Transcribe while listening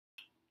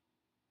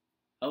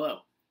Hello,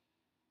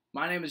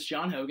 my name is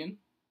John Hogan,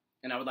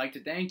 and I would like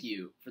to thank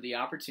you for the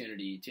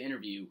opportunity to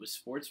interview with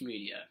sports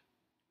media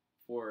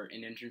for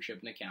an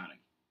internship in accounting.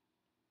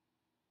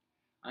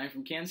 I am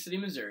from Kansas City,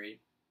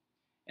 Missouri,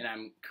 and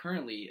I'm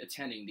currently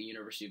attending the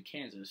University of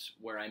Kansas,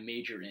 where I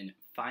major in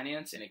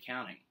finance and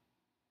accounting.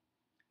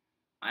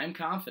 I am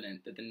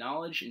confident that the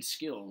knowledge and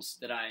skills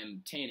that I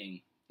am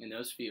obtaining in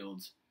those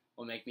fields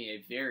will make me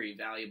a very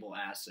valuable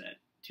asset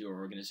to our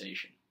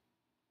organization.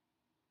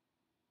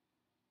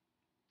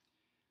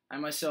 I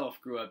myself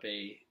grew up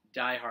a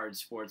die-hard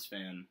sports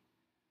fan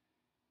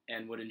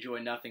and would enjoy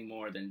nothing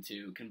more than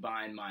to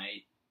combine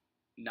my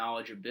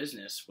knowledge of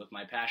business with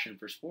my passion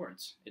for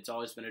sports. It's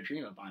always been a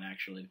dream of mine,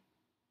 actually.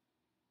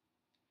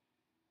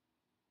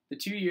 The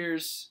 2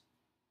 years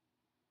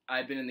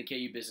I've been in the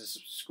KU Business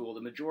School,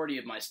 the majority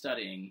of my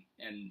studying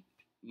and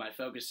my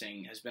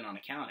focusing has been on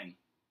accounting.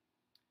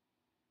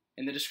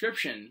 And the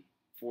description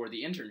for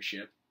the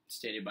internship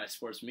stated by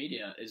sports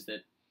media is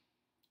that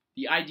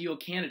the ideal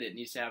candidate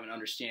needs to have an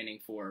understanding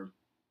for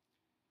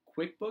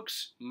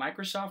QuickBooks,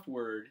 Microsoft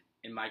Word,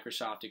 and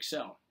Microsoft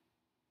Excel,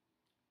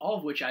 all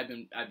of which I've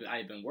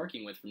been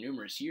working with for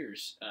numerous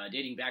years,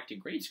 dating back to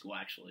grade school,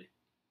 actually.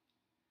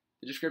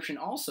 The description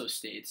also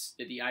states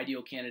that the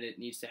ideal candidate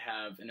needs to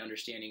have an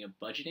understanding of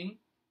budgeting,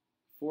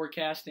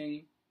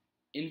 forecasting,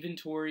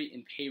 inventory,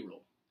 and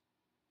payroll.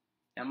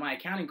 Now, my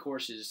accounting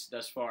courses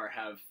thus far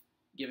have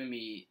given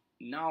me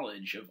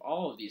knowledge of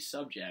all of these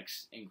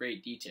subjects in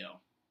great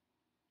detail.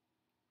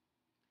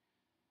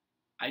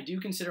 I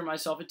do consider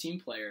myself a team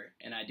player,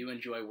 and I do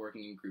enjoy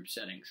working in group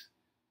settings.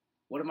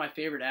 One of my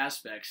favorite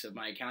aspects of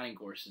my accounting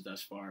courses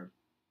thus far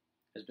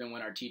has been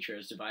when our teacher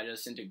has divided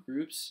us into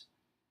groups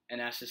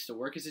and asked us to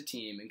work as a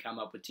team and come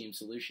up with team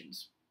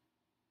solutions.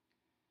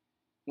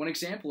 One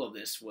example of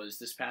this was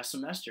this past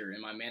semester in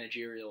my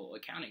managerial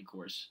accounting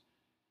course.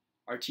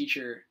 Our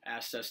teacher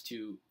asked us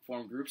to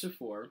form groups of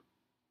 4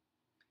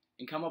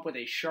 and come up with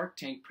a Shark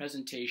Tank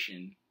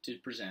presentation to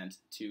present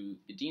to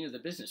the dean of the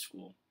business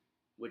school,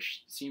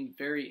 which seemed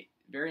very,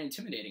 very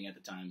intimidating at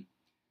the time.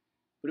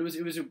 But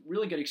it was a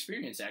really good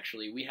experience,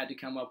 actually. We had to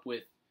come up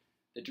with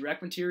the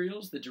direct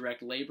materials, the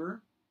direct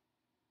labor,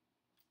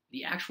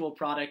 the actual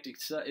product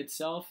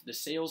itself, the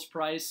sales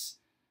price,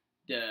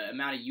 the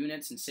amount of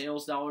units and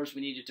sales dollars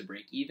we needed to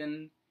break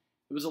even.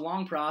 It was a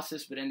long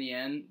process, but in the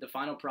end, the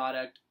final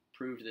product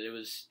proved that it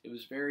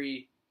was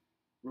very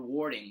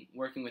rewarding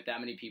working with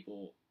that many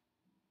people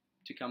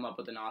to come up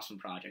with an awesome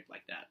project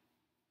like that.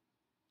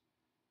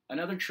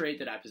 Another trait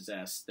that I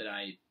possess that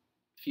I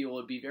feel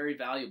would be very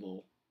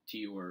valuable to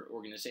your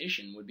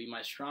organization would be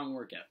my strong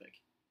work ethic.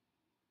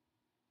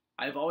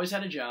 I've always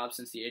had a job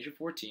since the age of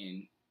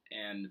 14,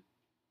 and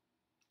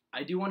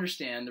I do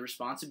understand the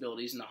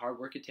responsibilities and the hard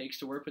work it takes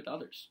to work with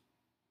others.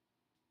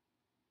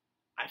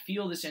 I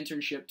feel this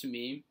internship to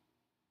me,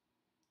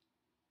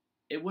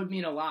 it would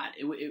mean a lot.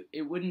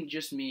 It wouldn't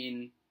just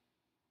mean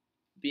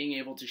being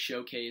able to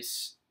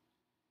showcase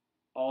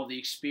all the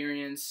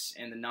experience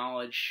and the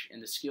knowledge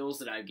and the skills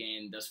that I've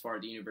gained thus far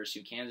at the University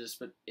of Kansas,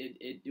 but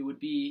it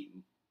would be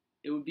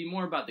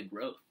more about the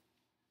growth,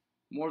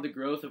 more of the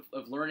growth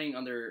of learning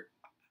under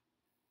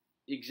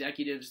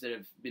executives that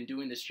have been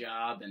doing this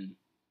job and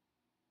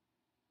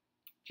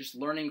just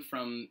learning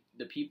from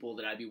the people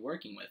that I'd be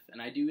working with.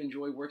 And I do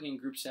enjoy working in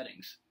group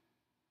settings.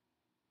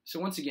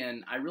 So once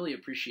again, I really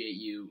appreciate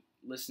you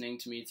listening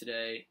to me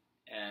today,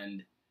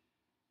 and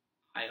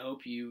I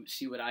hope you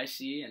see what I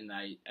see, and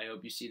I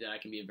hope you see that I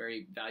can be a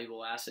very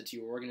valuable asset to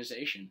your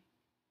organization.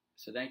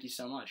 So thank you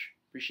so much.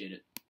 Appreciate it.